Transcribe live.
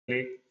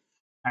lake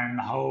and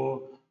how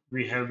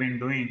we have been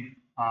doing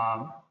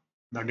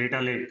the data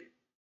lake.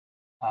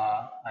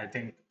 I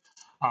think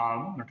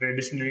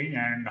traditionally,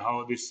 and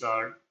how this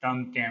term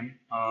came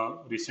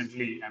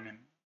recently. I mean,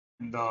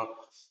 in the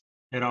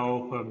era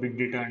of big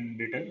data and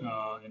data,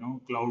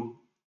 cloud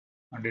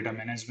data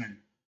management.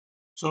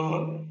 So,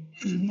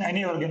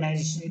 any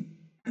organization,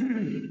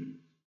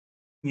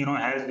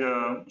 has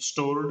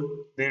stored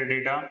their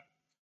data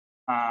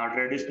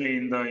traditionally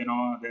in the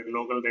their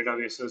local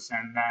databases,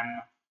 and then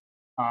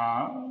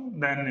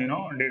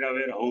data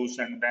warehouse,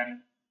 and then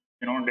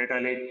data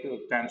lake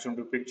comes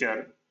into picture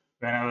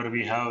whenever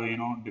we have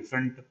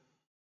different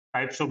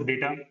types of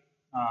data.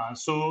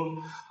 So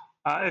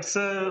it's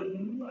a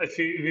if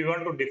we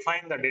want to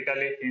define the data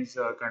lake is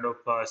kind of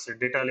so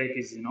data lake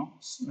is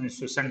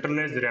is a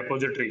centralized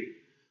repository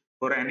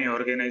for any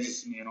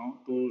organization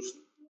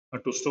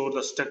to store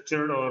the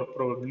structured or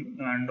probably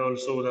and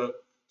also the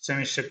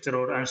semi-structured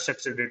or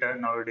unstructured data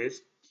nowadays.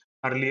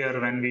 Earlier,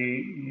 when we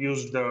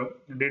used the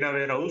data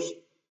warehouse,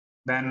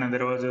 then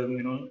there was a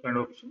kind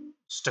of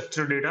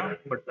structured data,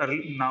 but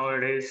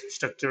nowadays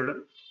structured,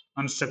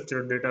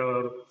 unstructured data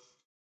or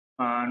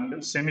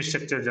and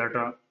semi-structured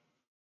data,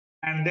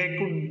 and they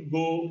could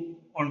go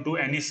onto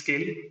any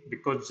scale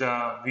because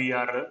we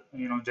are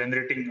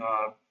generating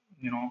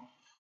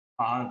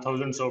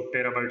thousands of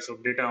terabytes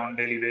of data on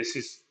daily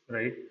basis,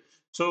 right?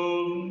 So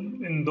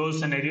in those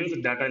scenarios,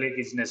 data lake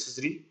is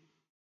necessary,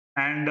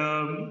 and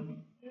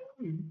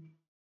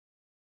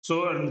so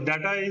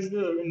data is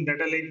in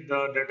data lake.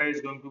 The data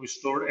is going to be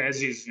stored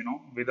as is,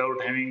 without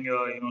having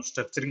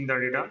structuring the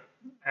data,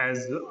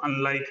 as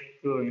unlike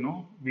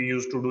we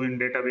used to do in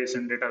database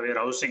and data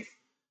warehousing.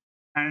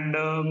 And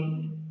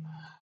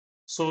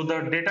so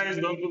the data is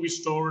going to be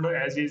stored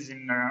as is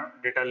in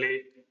data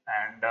lake,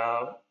 and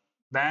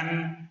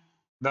then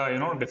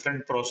the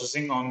different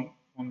processing on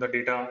the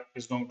data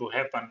is going to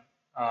happen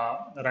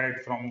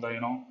right from the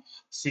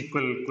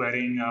SQL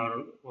querying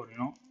or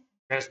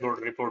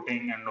dashboard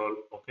reporting and all.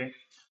 Okay,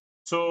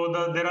 so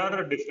there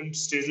are different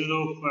stages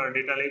of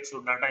data lake.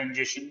 So data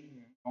ingestion,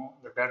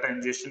 the data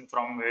ingestion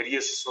from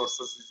various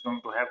sources is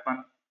going to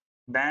happen.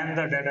 Then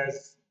the data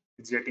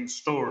is getting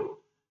stored,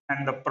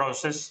 and the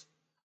process.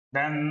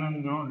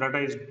 Then data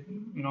is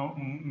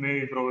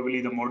maybe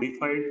probably the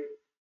modified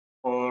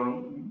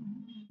or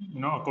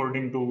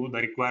according to the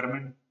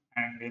requirement,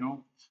 and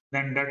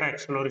then data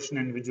exploration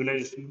and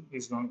visualization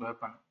is going to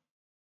happen.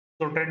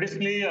 So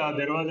traditionally,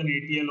 there was an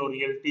ETL or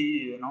ELT,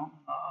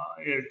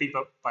 ELT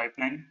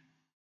pipeline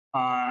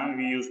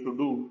we used to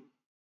do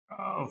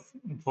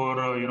for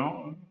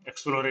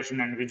exploration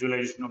and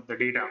visualization of the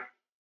data.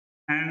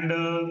 And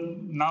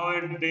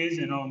nowadays,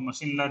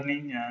 machine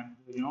learning and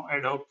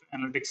ad hoc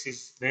analytics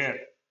is there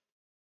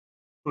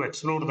to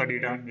explore the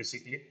data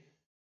basically.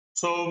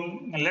 So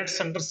let's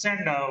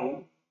understand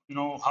how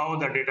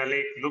the data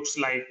lake looks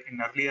like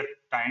in earlier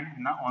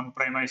time on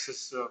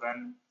premises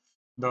when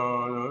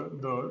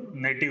the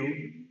native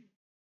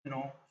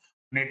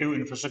native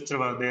infrastructure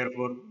was there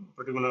for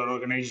particular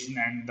organization,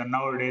 and the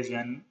nowadays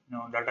when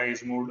data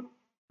is moved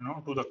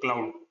to the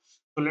cloud.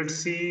 So let's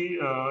see,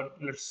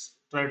 let's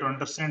try to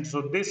understand.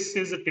 So this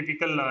is a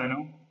typical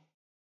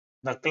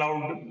the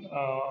cloud,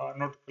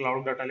 not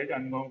cloud data lake.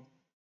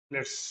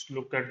 Let's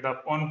look at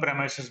the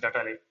on-premises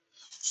data lake.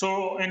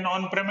 So in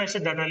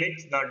on-premises data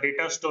lake, the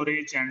data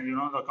storage and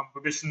the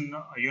computation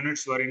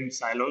units were in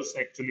silos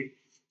actually.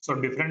 So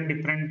different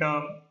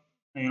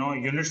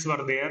units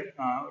were there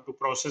to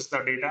process the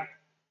data.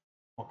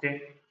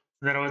 Okay,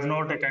 there was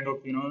not a kind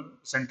of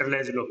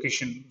centralized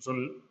location. So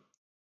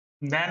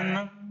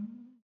then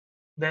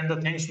the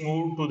things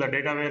moved to the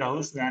data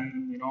warehouse.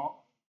 Then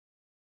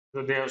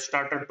so they have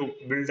started to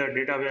build a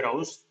data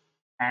warehouse,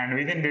 and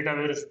within data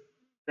warehouse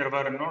there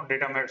were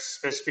data mats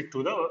specific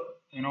to the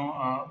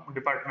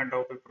department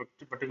of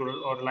a particular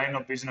or line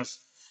of business.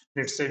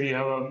 Let's say we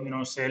have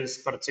a sales,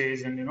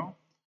 purchase, and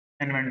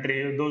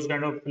inventory. Those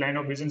kind of line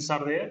of business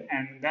are there,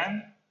 and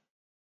then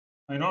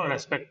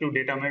respective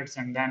data mats,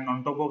 and then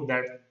on top of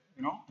that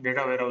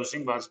data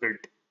warehousing was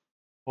built.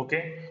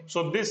 Okay,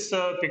 so this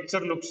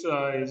picture looks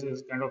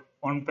is kind of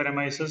on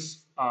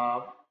premises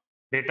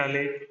data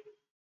lake,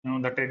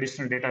 the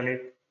traditional data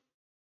lake.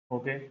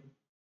 Okay,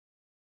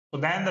 so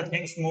then the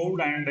things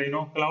moved, and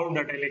cloud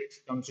data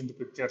lake comes into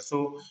picture.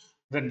 So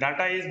the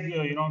data is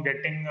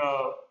getting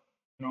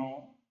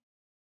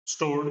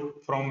stored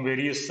from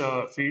various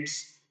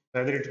feeds,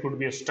 whether it could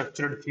be a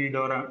structured feed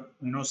or a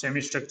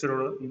semi-structured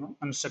or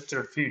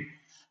unstructured feed.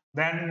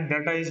 Then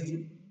data is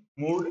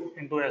moved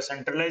into a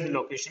centralized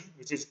location,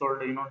 which is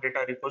called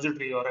data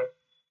repository or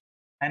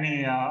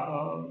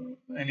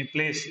any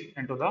place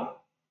into the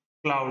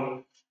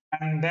cloud.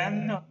 And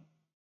then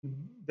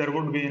there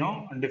would be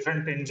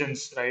different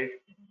engines, right?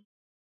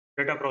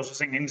 Data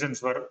processing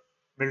engines were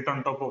built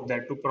on top of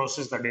that to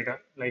process the data,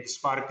 like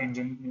Spark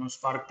engine,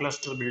 Spark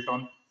cluster built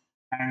on,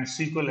 and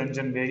SQL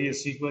engine,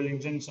 various SQL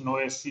engines,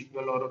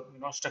 NoSQL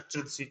or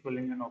structured SQL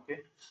engine. Okay,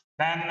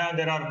 then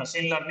there are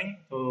machine learning.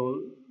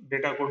 So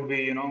data could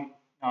be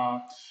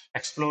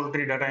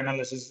exploratory data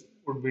analysis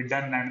would be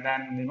done, and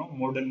then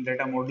model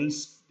data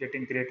models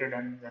getting created,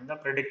 and then the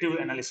predictive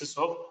analysis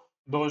of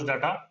those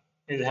data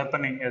is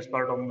happening as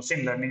part of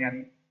machine learning,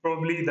 and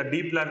probably the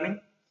deep learning,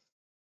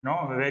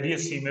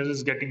 various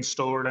images getting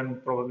stored,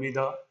 and probably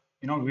the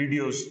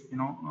videos,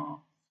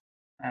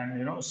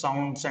 and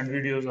sounds and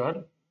videos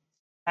are,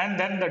 and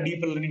then the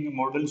deep learning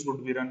models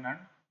would be run, and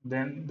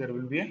then there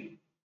will be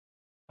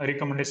a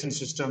recommendation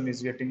system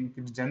is getting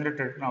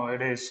generated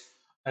nowadays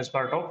as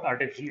part of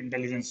artificial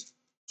intelligence.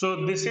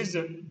 So this is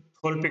a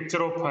whole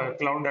picture of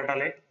cloud data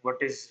lake,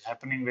 what is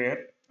happening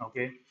where.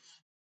 Okay,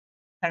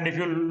 and if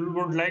you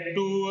would like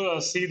to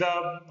see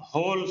the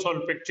whole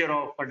picture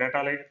of a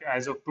data lake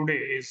as of today,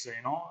 is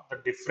the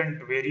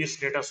different various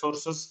data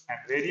sources and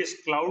various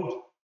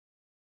cloud.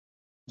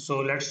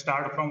 So let's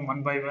start from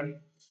one by one.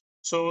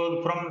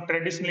 So from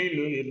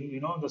traditionally,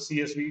 the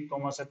CSV,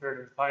 comma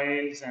separated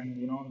files,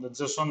 and the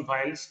JSON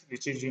files,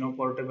 which is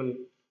portable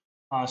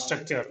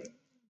structure,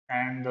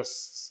 and the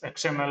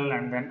XML,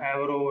 and then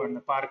Avro and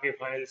the Parquet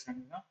files,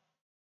 and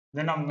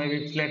then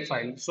maybe flat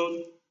file.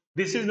 So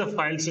this is the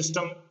file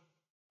system,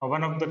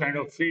 one of the kind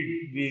of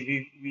feed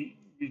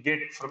we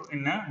get from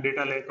in a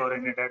data lake or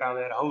in a data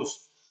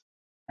warehouse.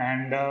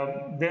 And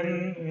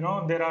then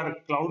there are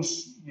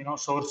clouds,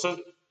 sources.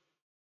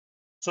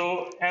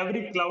 So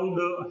every cloud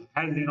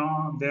has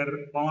their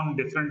own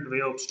different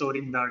way of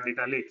storing the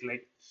data lake.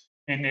 Like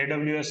in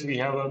AWS, we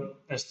have a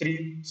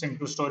S3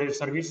 simple storage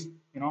service,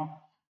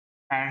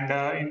 and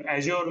in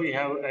Azure we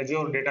have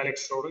Azure Data Lake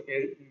Storage,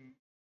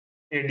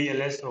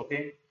 ADLS,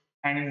 okay,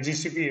 and in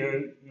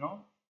GCP,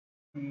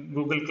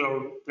 Google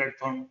Cloud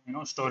Platform,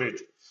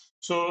 storage.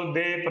 So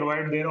they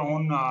provide their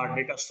own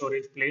data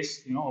storage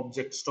place,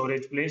 object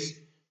storage place,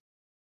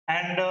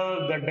 and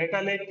the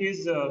data lake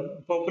is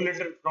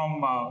populated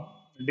from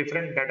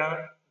different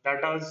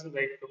datas,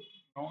 like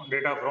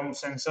data from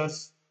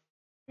sensors,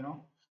 you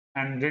know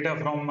and data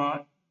from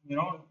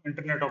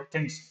Internet of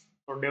Things,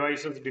 so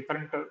devices,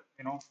 different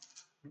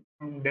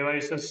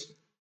devices,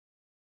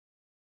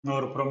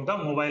 or from the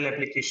mobile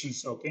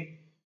applications. Okay,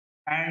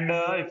 and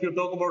if you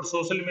talk about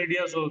social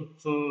media, so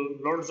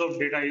lots of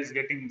data is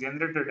getting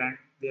generated, and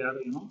they are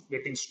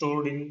getting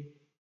stored in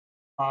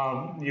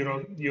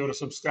your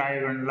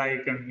subscribe and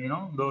like, and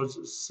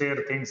those share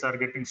things are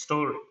getting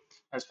stored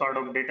as part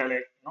of data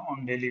lake,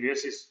 on daily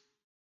basis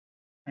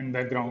in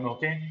background.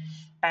 Okay,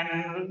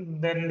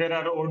 and then there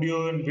are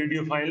audio and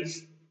video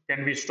files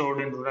can be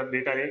stored into the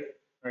data lake,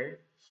 right?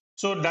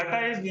 So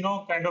data is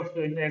kind of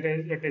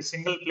at a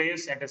single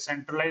place, at a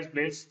centralized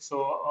place.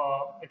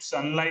 So it's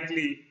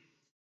unlikely,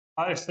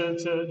 it's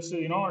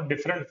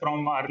different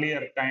from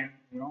earlier time,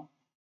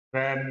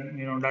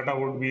 when data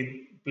would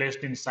be placed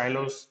in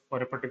silos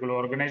for a particular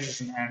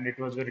organization, and it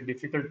was very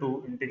difficult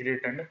to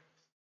integrate and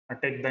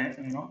take the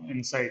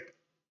insight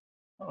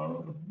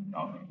uh,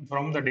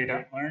 from the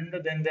data. And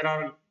then there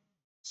are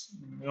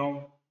you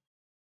know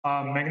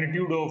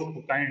magnitude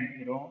of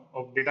kind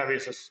of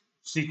databases,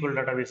 SQL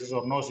databases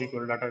or no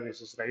SQL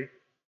databases, right?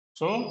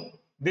 So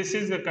this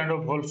is the kind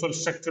of wholesale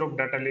structure of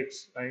data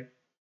lakes, right?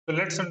 So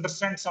let's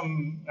understand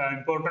some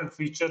important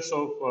features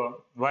of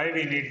why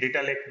we need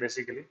data lake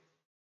basically.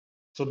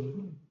 So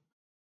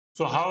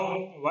so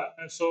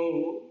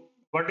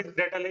what is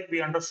data lake?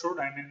 We understood.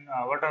 I mean,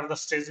 what are the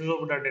stages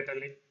of the data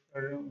lake?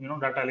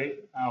 Data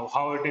lake.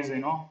 How it is,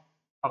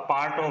 a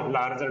part of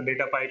larger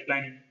data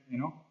pipeline,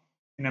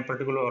 in a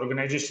particular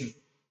organization.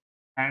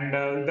 And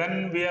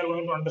then we are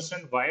going to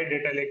understand why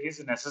data lake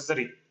is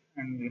necessary,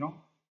 and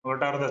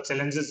what are the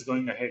challenges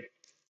going ahead.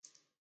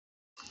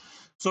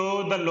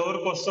 So the lower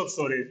cost of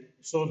storage.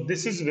 So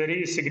this is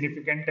very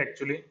significant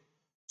actually.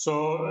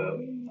 So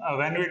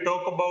when we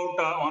talk about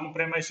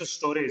on-premises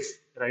storage,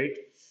 right?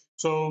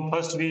 So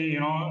first we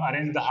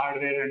arrange the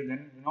hardware, and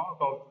then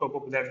top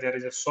of that there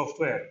is a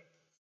software.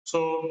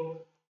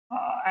 So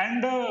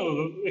and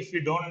if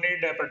we don't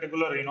need a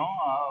particular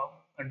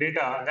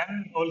data,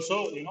 then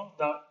also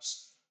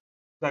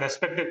the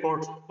respective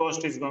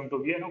cost is going to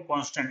be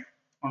constant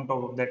on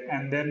top of that,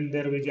 and then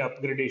there will be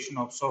upgradation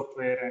of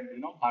software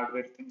and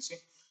hardware things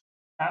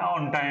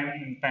on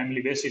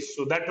timely basis.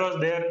 So that was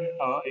their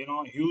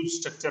huge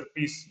structure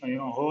piece.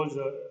 Whole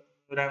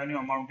revenue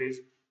amount is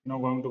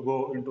going to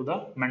go into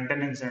the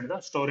maintenance and the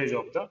storage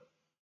of the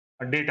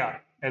data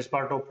as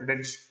part of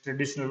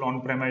traditional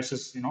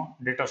on-premises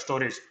data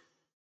storage.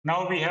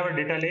 Now we have a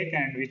data lake,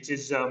 and which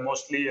is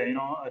mostly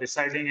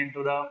residing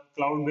into the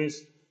cloud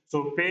base.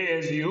 So pay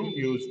as you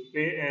use,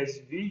 pay as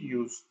we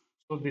use.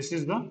 So this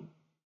is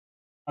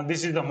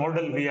the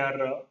model we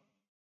are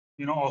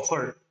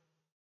offered,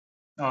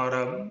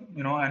 or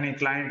any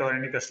client or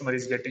any customer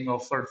is getting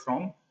offered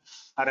from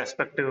a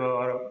respective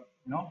or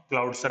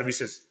cloud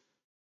services.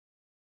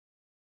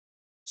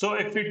 So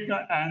if it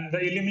and the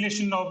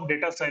elimination of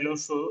data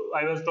silos. So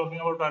I was talking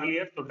about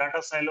earlier. So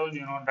data silos,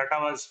 data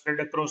was spread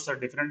across the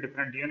different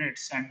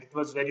units, and it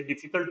was very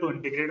difficult to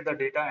integrate the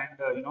data, and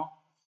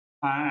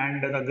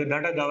and the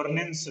data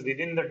governance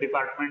within the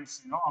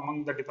departments,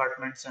 among the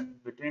departments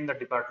and between the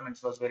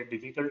departments was very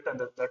difficult, and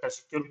the data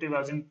security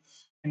was in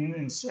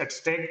at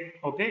stake,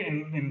 okay,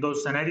 in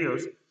those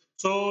scenarios.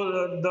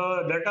 So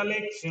the data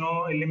lakes,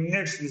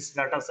 eliminates this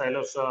data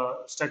silos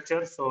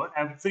structure. So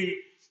every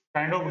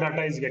kind of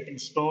data is getting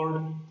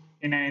stored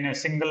in a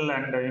single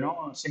and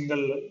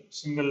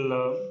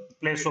single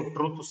place of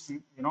truth.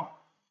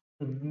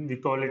 We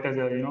call it as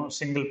a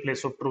single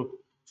place of truth.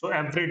 So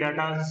every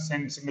data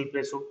and single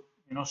place of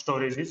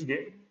storage is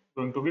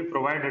going to be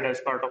provided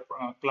as part of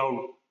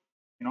cloud.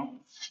 You know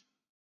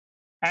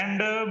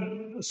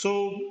and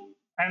so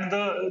and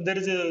there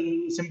is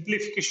a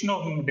simplification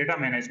of data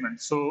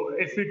management. So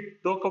if we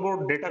talk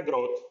about data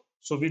growth,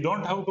 so we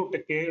don't have to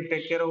take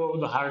care of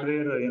the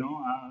hardware,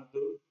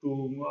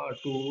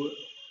 to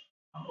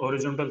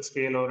horizontal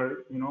scale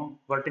or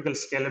vertical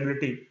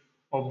scalability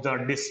of the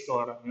disk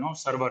or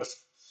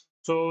servers.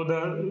 So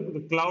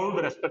the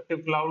cloud,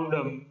 respective cloud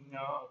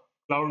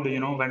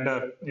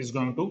vendor is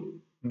going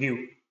to give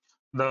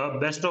the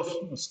best of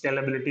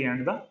scalability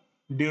and the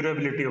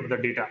durability of the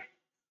data.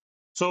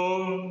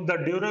 So the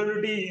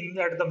durability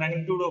at the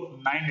magnitude of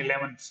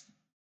 911,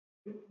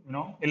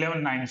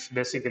 11 nines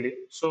basically.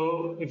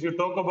 So if you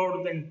talk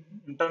about in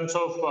terms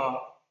of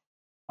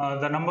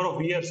the number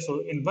of years,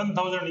 so in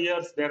 1000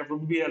 years there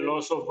would be a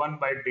loss of 1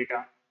 byte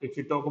data. If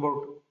you talk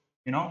about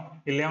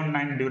 11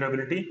 9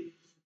 durability,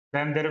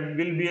 then there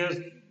will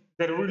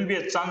be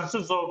a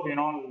chances of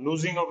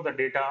losing of the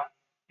data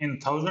in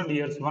 1000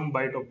 years, 1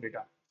 byte of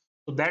data.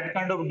 So that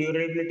kind of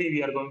durability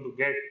we are going to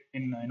get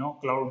in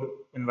cloud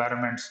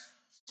environments.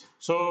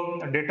 So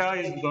data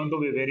is going to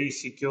be very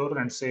secure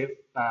and safe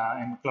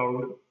in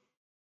cloud,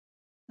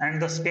 and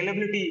the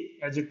scalability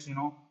as it's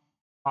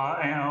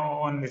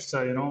on its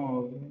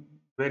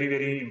very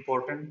very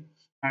important,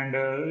 and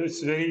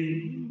it's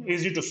very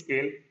easy to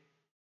scale.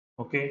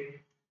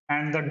 Okay,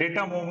 and the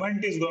data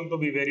movement is going to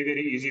be very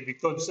very easy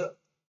because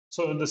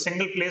so the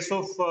single place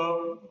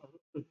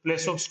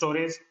of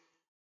storage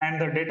and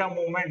the data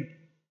movement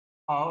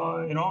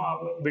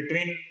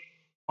between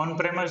on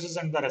premises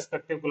and the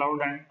respective cloud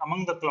and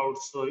among the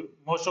clouds. So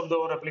most of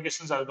our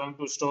applications are going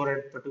to store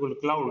at particular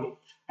cloud,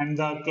 and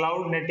the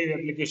cloud native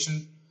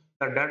application,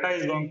 the data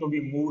is going to be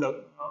moved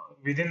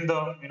within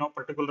the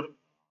particular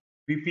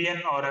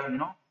VPN or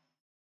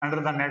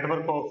under the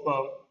network of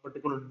a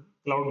particular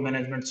cloud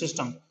management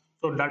system.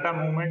 So data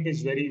movement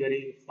is very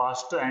very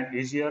fast and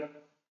easier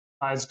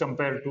as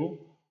compared to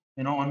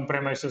on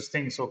premises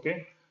things.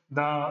 Okay,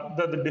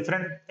 the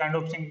different kind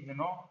of things,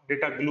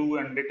 data glue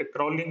and data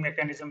crawling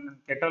mechanism and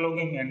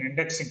cataloging and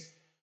indexing.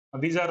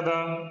 These are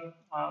the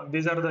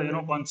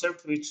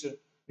concepts which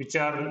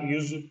are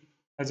used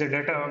as a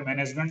data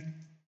management.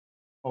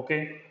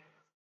 Okay,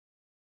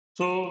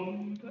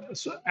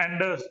 and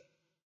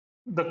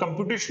the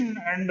computation,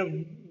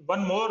 and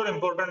one more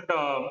important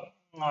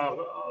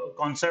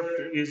concept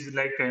is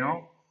like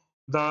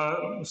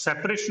the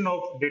separation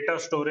of data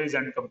storage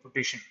and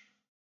computation.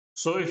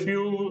 So if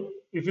you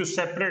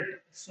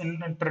separate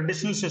in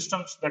traditional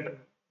systems, that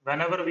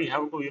whenever we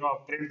have to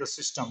upgrade the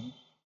system,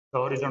 the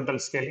horizontal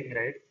scaling,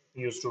 right,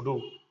 we used to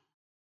do.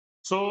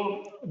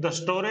 So the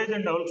storage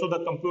and also the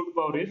compute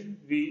power is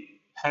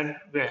we had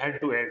to add,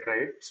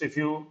 right? So if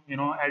you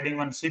adding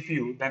one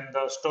CPU, then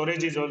the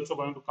storage is also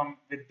going to come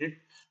with it,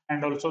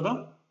 and also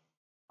the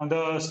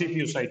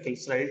CPU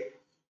cycles, right?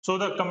 So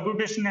the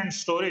computation and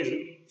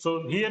storage.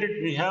 So here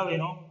we have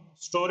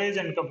storage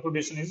and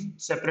computation is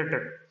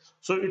separated.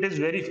 So it is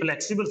very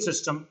flexible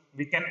system.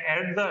 We can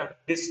add the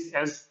disk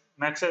as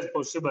max as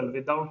possible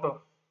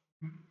without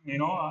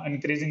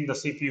increasing the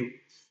CPU.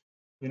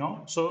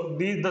 So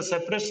the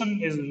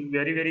separation is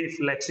very very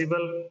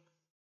flexible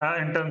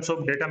in terms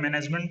of data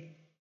management.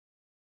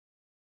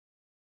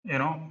 you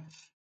know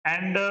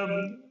and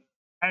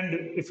and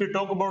if you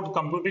talk about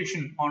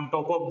computation on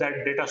top of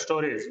that data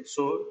storage,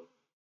 so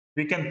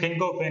we can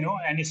think of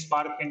any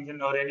Spark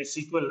engine or any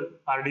SQL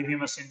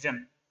RDBMS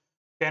engine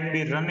can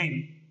be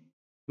running,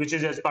 which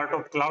is as part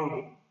of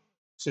cloud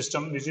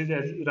system, which is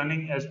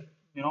running as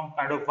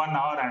kind of 1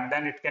 hour, and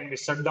then it can be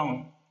shut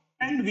down,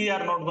 and we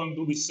are not going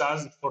to be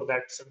charged for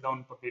that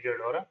shutdown period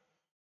or a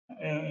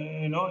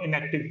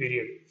inactive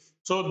period.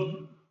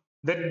 So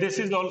that this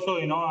is also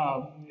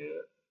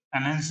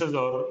enhances,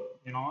 or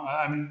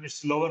I mean it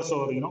lowers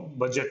our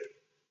budget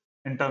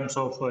in terms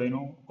of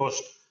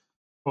cost.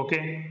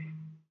 Okay,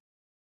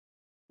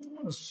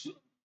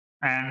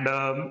 and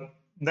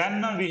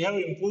then we have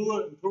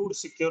improved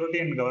security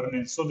and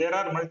governance. So there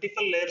are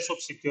multiple layers of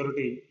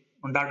security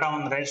on data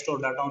on rest or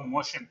data on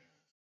motion.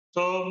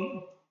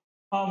 So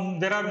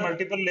there are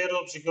multiple layers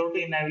of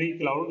security in every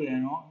cloud.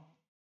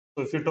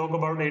 So if you talk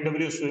about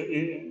AWS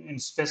in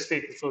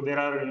specific, so if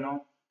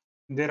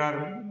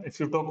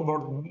you talk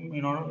about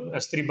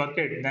S3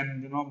 bucket,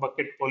 then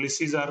bucket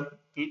policies are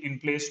in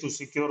place to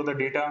secure the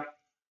data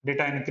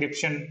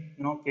encryption,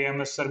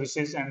 KMS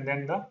services, and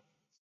then the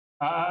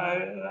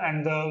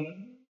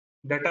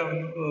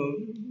data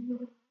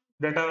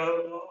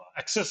data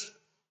access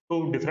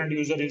to different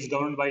user is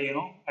governed by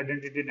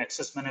identity and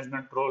access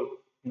management role.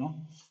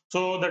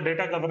 So the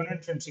data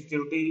governance and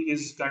security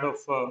is kind of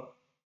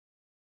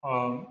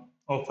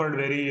offered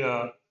very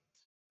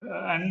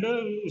and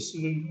it's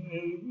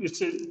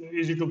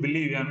easy to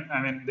believe.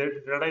 I mean,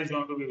 that data is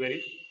going to be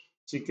very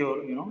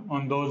secure,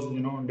 on those,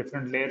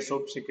 different layers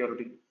of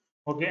security.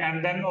 Okay,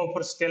 and then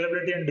offer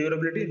scalability and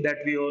durability that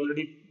we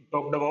already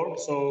talked about.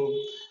 So,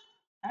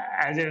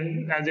 as a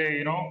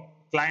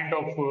client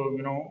of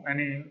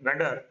any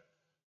vendor,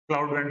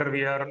 cloud vendor,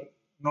 we are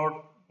not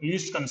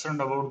least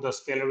concerned about the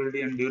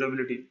scalability and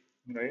durability,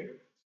 right?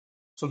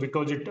 So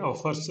because it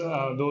offers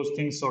those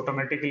things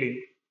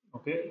automatically.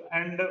 Okay,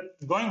 and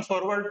going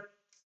forward,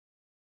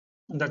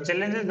 the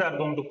challenges are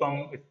going to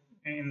come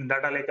in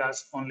data lake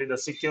as only the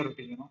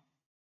security,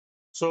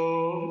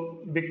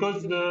 so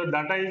because the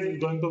data is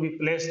going to be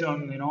placed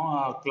on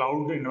a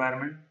cloud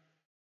environment,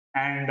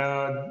 and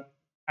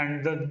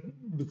the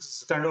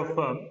this kind of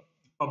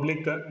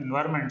public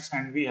environments,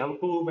 and we have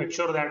to make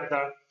sure that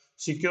the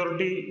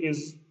security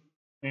is,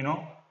 you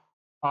know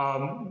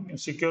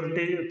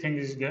security thing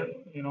is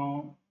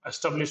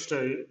established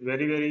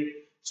very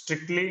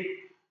strictly,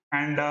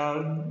 and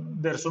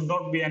there should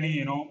not be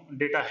any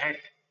data hack.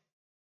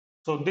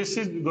 So this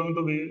is going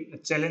to be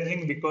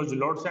challenging because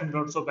lots and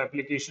lots of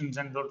applications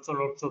and lots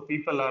of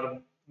people are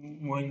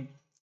moving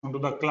onto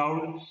the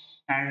cloud,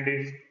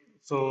 and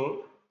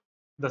so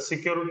the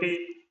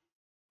security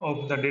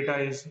of the data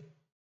is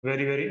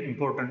very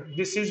important.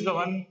 This is the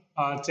one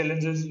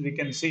challenges we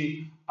can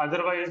see.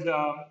 Otherwise,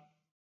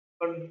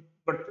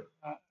 but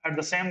at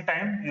the same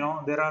time,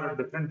 there are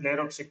different layer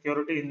of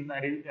security in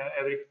every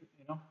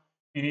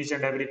in each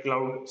and every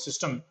cloud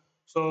system.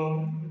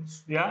 So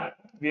yeah,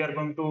 we are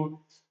going to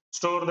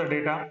store the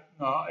data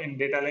in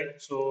data lake.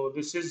 So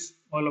this is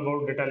all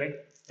about data lake.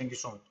 Thank you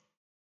so much.